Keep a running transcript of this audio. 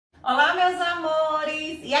Olá, meus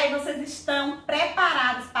amores! E aí, vocês estão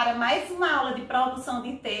preparados para mais uma aula de produção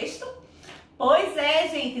de texto? Pois é,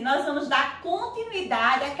 gente, nós vamos dar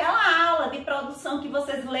continuidade àquela aula de produção que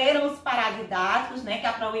vocês leram os paradidáticos, né? Que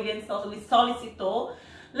a Wiliane solicitou.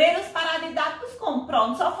 Leram os paradidáticos como?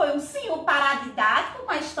 Pronto, só foi o paradidático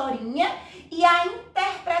com a historinha e a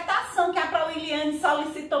interpretação que a Wiliane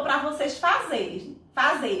solicitou para vocês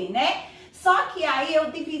fazerem, né? Só que aí eu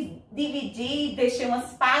dividi, deixei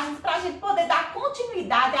umas páginas para a gente poder dar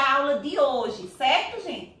continuidade à aula de hoje, certo,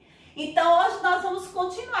 gente? Então, hoje nós vamos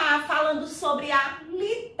continuar falando sobre a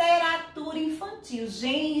literatura infantil.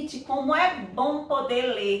 Gente, como é bom poder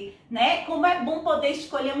ler, né? Como é bom poder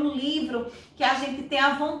escolher um livro que a gente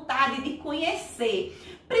tenha vontade de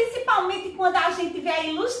conhecer. Principalmente quando a gente vê a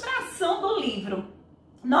ilustração do livro.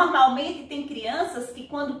 Normalmente tem crianças que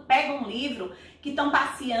quando pegam um livro, que estão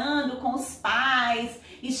passeando com os pais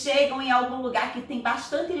e chegam em algum lugar que tem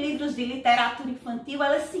bastante livros de literatura infantil,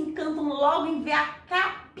 elas se encantam logo em ver a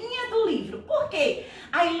capinha do livro. Por quê?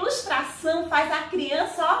 A ilustração faz a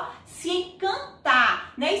criança, ó, se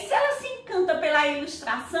encantar, né? E se ela se encanta pela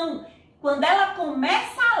ilustração, quando ela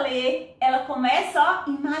começa a ler, ela começa, ó, a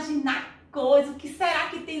imaginar coisas. O que será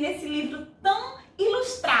que tem nesse livro tão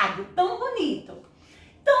ilustrado, tão bonito?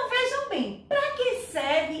 Então, vejam bem, para que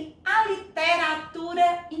serve a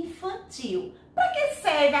literatura infantil? Para que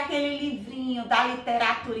serve aquele livrinho da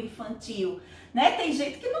literatura infantil? Né? Tem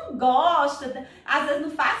gente que não gosta, às vezes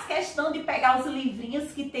não faz questão de pegar os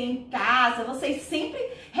livrinhos que tem em casa. Vocês sempre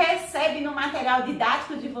recebem no material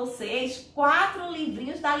didático de vocês 4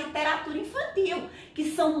 livrinhos da literatura infantil,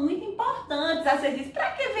 que são muito importantes. Às vezes diz,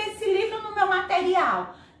 para que ver esse livro no meu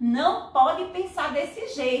material? Não pode pensar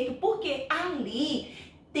desse jeito, porque ali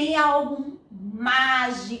tem algo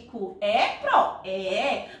mágico.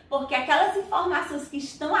 Porque aquelas informações que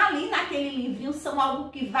estão ali naquele livrinho são algo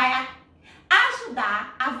que vai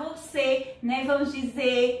ajudar a você, né, vamos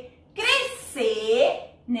dizer,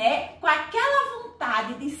 crescer, né, com aquela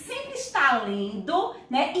vontade de sempre estar lendo,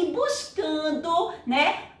 né, e buscando,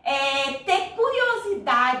 né, ter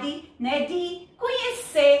curiosidade, né, de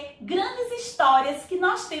conhecer grandes histórias que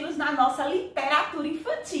nós temos na nossa literatura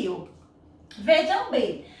infantil. Vejam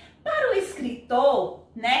bem, para o escritor,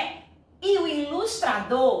 né, e o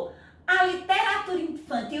ilustrador, a literatura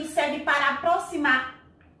infantil serve para aproximar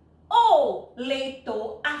o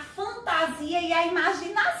leitor à fantasia e à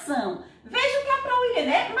imaginação. Veja o que a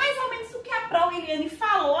Wiliane, é mais ou menos o que a Wiliane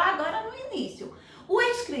falou agora no início. O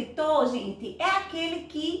escritor, gente, é aquele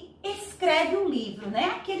que escreve o livro,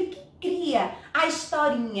 né? Aquele que cria a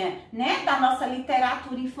historinha, né, da nossa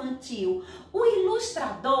literatura infantil. O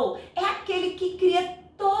ilustrador é aquele que cria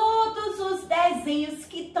todos os desenhos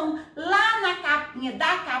que estão lá na capinha,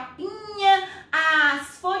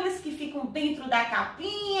 as folhas que ficam dentro da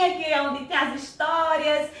capinha, que é onde tem as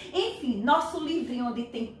histórias, enfim, nosso livrinho onde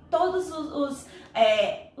tem todos os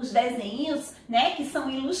desenhos, né, que são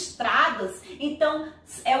ilustrados. Então,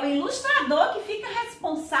 é o ilustrador que fica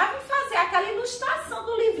responsável em fazer aquela ilustração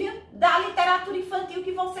do livrinho da literatura infantil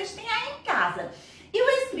que vocês têm aí em casa. E o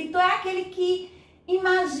escritor é aquele que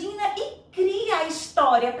imagina e cria a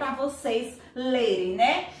história para vocês lerem,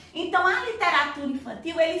 né? Então, a literatura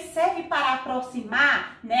infantil, ele serve para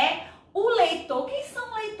aproximar, né, o leitor. Quem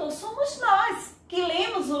são leitores? Somos nós que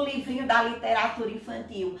lemos o livrinho da literatura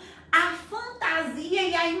infantil. A fantasia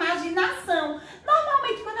e a imaginação.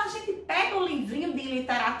 Normalmente, quando a gente pega o livrinho de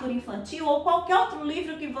literatura infantil ou qualquer outro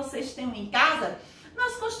livro que vocês tenham em casa,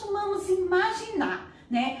 nós costumamos imaginar,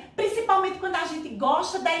 né? Principalmente quando a gente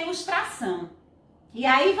gosta da ilustração. E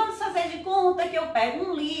aí vamos fazer de conta que eu pego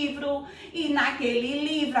um livro e naquele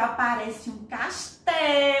livro aparece um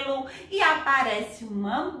castelo e aparece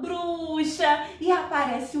uma bruxa e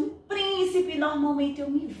aparece um príncipe. Normalmente eu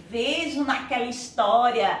me vejo naquela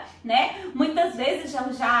história, né? Muitas vezes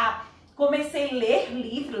eu já comecei a ler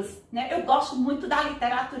livros, né? Eu gosto muito da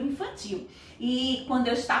literatura infantil. E quando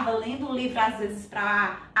eu estava lendo um livro, às vezes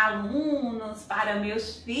para alunos, para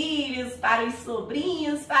meus filhos, para os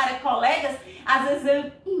sobrinhos, para colegas, às vezes eu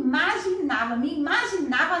me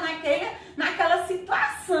imaginava naquela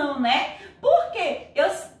situação, né? Porque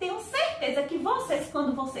eu tenho certeza que vocês,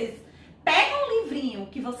 quando vocês pegam um livrinho,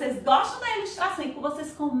 que vocês gostam da ilustração e que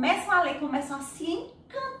vocês começam a ler, começam a se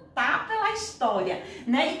encantar pela história,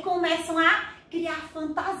 né? E começam a criar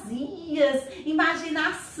fantasias,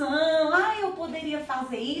 imaginação. Eu poderia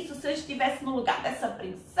fazer isso se eu estivesse no lugar dessa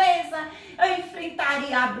princesa, eu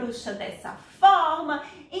enfrentaria a bruxa dessa forma.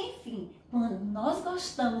 Enfim, quando nós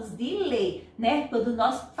gostamos de ler, né? Quando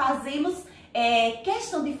nós fazemos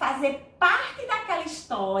questão de fazer parte daquela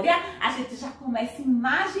história, a gente já começa a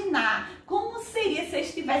imaginar como seria se eu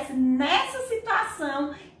estivesse nessa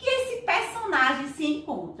situação que esse personagem se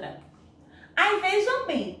encontra. Aí vejam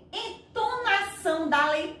bem, entonação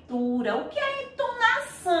da leitura. O que é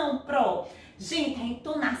entonação, Pro? Gente, a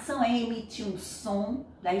entonação é emitir um som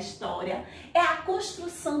da história, é a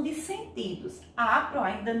construção de sentidos. Ah, Pro,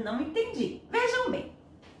 ainda não entendi. Vejam bem,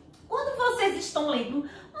 quando vocês estão lendo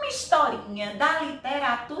uma historinha da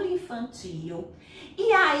literatura infantil,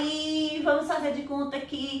 e aí vamos fazer de conta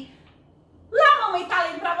que lá a mamãe tá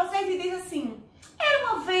lendo pra vocês e diz assim: era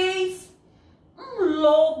uma vez um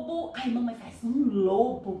lobo. Ai, mamãe faz um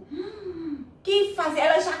lobo. Que fazia,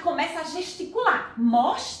 ela já começa a gesticular,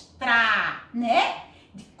 mostrar, né?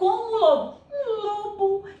 De como um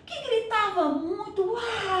lobo que gritava muito.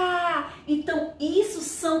 Uau! Então, isso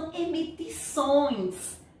são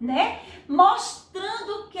emitições, né?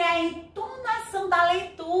 Mostrando que é a entonação da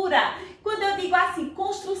leitura. Quando eu digo assim,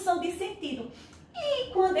 construção de sentido.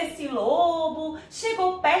 E quando esse lobo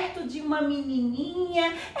chegou perto de uma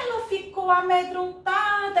menininha, ela ficou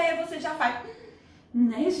amedrontada. Aí você já faz,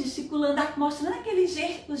 né, gesticulando, mostrando aquele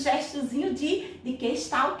gestozinho de que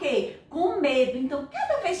está o quê? Com medo. Então,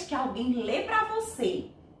 cada vez que alguém lê para você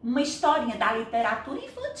uma historinha da literatura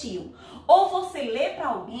infantil, ou você lê para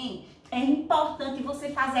alguém, é importante você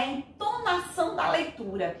fazer a entonação da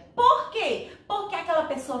leitura. Por quê? Porque aquela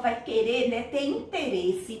pessoa vai querer, né, ter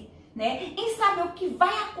interesse, né, em saber o que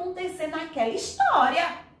vai acontecer naquela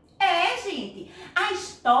história. Gente, a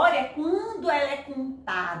história, quando ela é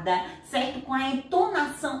contada, certo? Com a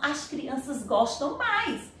entonação, as crianças gostam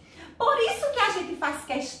mais. Por isso que a gente faz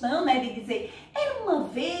questão, né, de dizer, era uma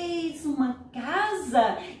vez uma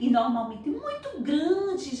casa, e normalmente muito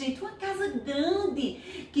grande, gente, uma casa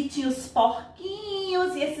grande, que tinha os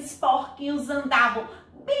porquinhos, e esses porquinhos andavam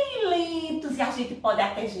bem lentos, e a gente pode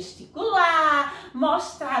até gesticular,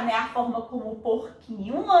 mostrar, né, a forma como o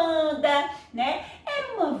porquinho anda, né?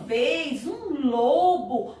 Era uma vez um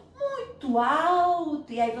lobo muito alto,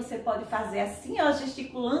 e aí você pode fazer assim, ó,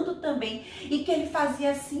 gesticulando também, e que ele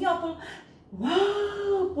fazia assim, ó,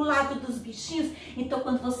 pro lado dos bichinhos. Então,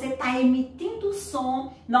 quando você está emitindo o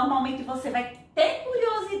som, normalmente você vai ter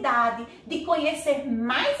curiosidade de conhecer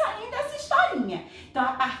mais ainda essa historinha. Então,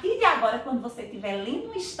 a partir de agora, quando você estiver lendo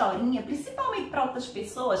uma historinha, principalmente para outras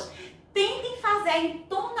pessoas, tentem fazer a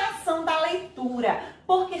entonação da leitura,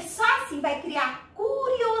 porque só assim vai criar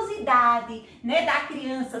curiosidade, né, da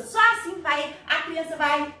criança. Só assim a criança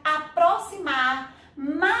vai aproximar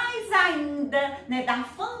mais ainda, né, da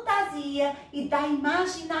fantasia e da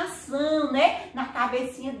imaginação, né, na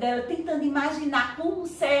cabecinha dela, tentando imaginar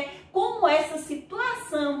como essa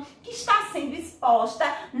situação que está sendo exposta,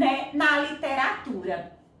 né, na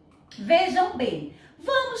literatura. Vejam bem,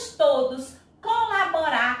 vamos todos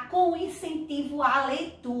colaborar com o incentivo à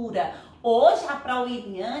leitura. Hoje, a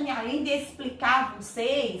Wiliane, além de explicar a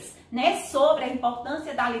vocês, né, sobre a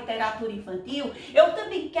importância da literatura infantil, eu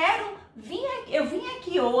também eu vim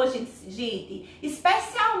aqui hoje, gente,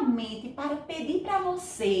 especialmente para pedir para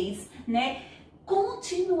vocês, né,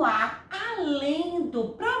 continuar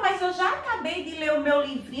lendo. Mas eu já acabei de ler o meu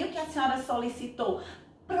livrinho que a senhora solicitou.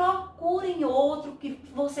 Procurem outro que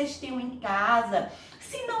vocês tenham em casa.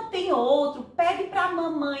 Se não tem outro, pede para a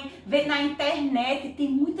mamãe ver na internet. Tem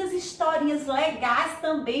muitas historinhas legais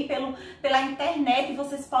também pela internet.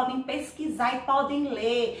 Vocês podem pesquisar e podem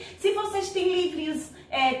ler. Se vocês têm livrinhos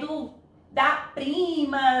da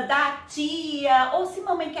prima, da tia, ou se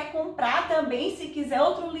mamãe quer comprar também, se quiser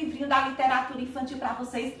outro livrinho da literatura infantil para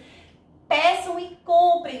vocês, peçam e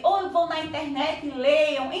comprem, ou vão na internet e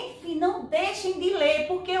leiam, enfim, não deixem de ler,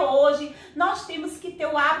 porque hoje nós temos que ter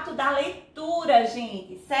o hábito da leitura,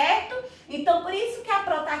 gente, certo? Então, por isso que a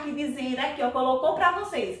Pro tá aqui dizendo, aqui, ó, colocou para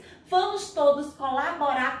vocês, vamos todos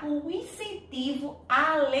colaborar com o incentivo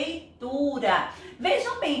à leitura.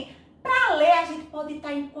 Vejam bem, para ler a gente pode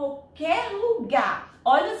estar em qualquer lugar.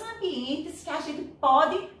 Olha os ambientes que a gente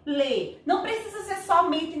pode ler. Não precisa ser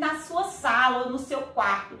somente na sua sala ou no seu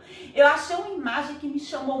quarto. Eu achei uma imagem que me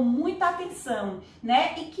chamou muita atenção,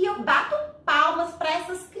 né? E que eu bato palmas para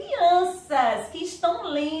essas crianças que estão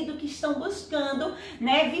lendo, que estão buscando,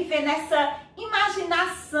 né, viver nessa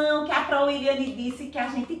imaginação que a Wiliane disse que a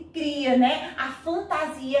gente cria, né? A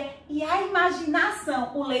fantasia e a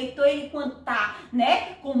imaginação. O leitor, ele quando tá,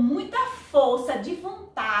 né, com muita força de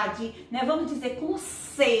vontade, né, vamos dizer, com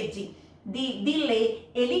sede de ler,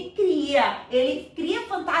 ele cria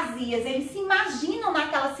fantasias, eles se imaginam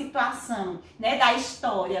naquela situação, né, da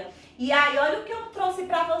história. E aí, olha o que eu trouxe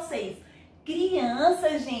para vocês.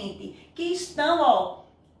 Crianças, gente, que estão, ó,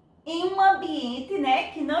 em um ambiente,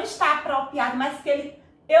 né, que não está apropriado, mas que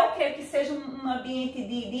eu creio que seja um ambiente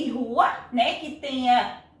de rua, né? Que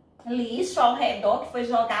tenha lixo ao redor, que foi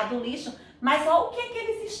jogado lixo. Mas olha o que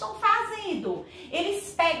eles estão fazendo.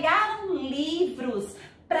 Eles pegaram livros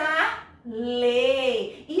para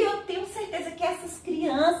ler. E eu tenho certeza que essas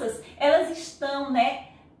crianças, elas estão, né,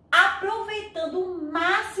 aproveitando o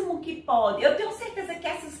máximo que pode. Eu tenho certeza que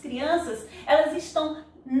essas crianças, elas estão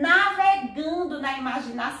navegando na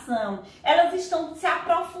imaginação. Elas estão se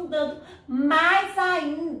aprofundando mais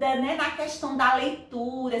ainda, né, na questão da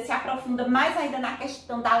leitura, se aprofunda mais ainda na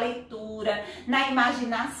questão da leitura, na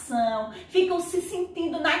imaginação. Ficam se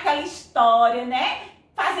sentindo naquela história, né?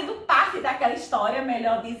 Fazendo parte daquela história,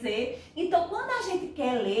 melhor dizer. Então, quando a gente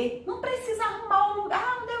quer ler, não precisa arrumar um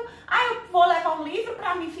lugar onde eu vou levar um livro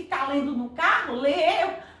para mim ficar lendo no carro,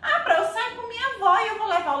 ler. Para eu sair com minha avó e eu vou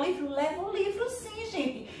levar o livro. Levo o livro sim,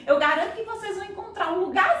 gente. Eu garanto que vocês vão encontrar um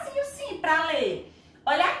lugarzinho sim para ler.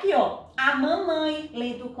 Olha aqui, ó, a mamãe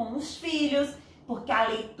lendo com os filhos, porque a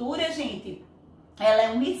leitura, gente, ela é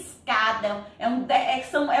uma escada, é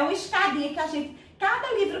uma escadinha que a gente,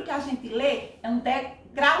 cada livro que a gente lê é um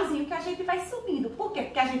degrauzinho que a gente vai subindo. Por quê?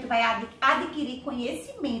 Porque a gente vai adquirir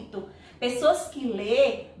conhecimento. Pessoas que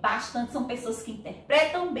lê bastante são pessoas que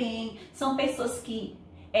interpretam bem, são pessoas que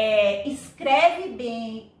escrevem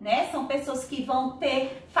bem, né? São pessoas que vão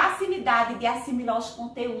ter facilidade de assimilar os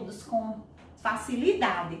conteúdos com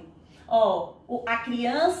facilidade. Ó, a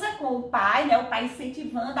criança com o pai, né? O pai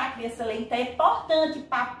incentivando a criança a ler. Então é importante,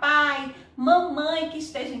 papai, mamãe que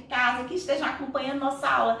esteja em casa, que esteja acompanhando nossa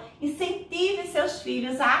aula, incentive seus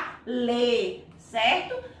filhos a ler,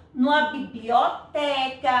 certo? Numa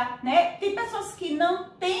biblioteca, né? Tem pessoas que não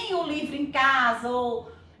têm o livro em casa,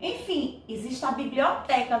 ou enfim, existe a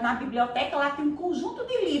biblioteca. Na biblioteca lá tem um conjunto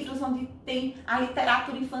de livros onde tem a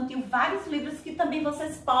literatura infantil, vários livros que também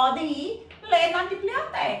vocês podem ir ler na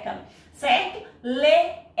biblioteca, certo?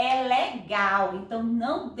 Ler é legal, então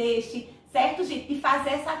não deixe, certo, gente, de fazer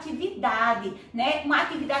essa atividade, né? Uma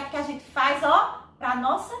atividade que a gente faz, ó, para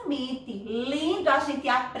nossa mente. Lendo a gente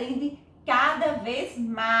aprende cada vez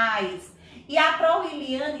mais. E a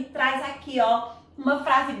Wiliane traz aqui, ó, uma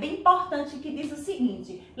frase bem importante que diz o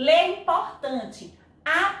seguinte: ler é importante,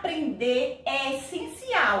 aprender é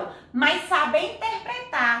essencial, mas saber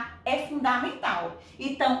interpretar é fundamental.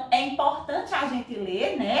 Então, é importante a gente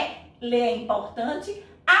ler, né? Ler é importante,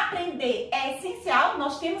 aprender é essencial,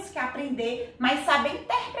 nós temos que aprender, mas saber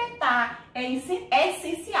interpretar é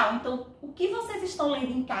essencial. Então, o que vocês estão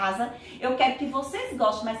lendo em casa, eu quero que vocês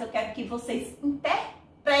gostem, mas eu quero que vocês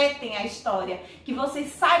interpretem a história, que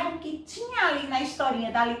vocês saibam o que tinha ali na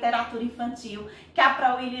historinha da literatura infantil que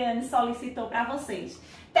a Wiliane solicitou para vocês.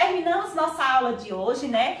 Terminamos nossa aula de hoje,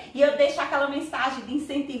 né? E eu deixo aquela mensagem de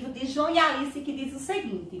incentivo de João e Alice que diz o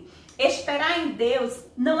seguinte: esperar em Deus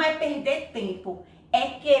não é perder tempo, é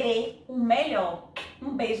querer o melhor.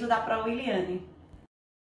 Um beijo da Wiliane.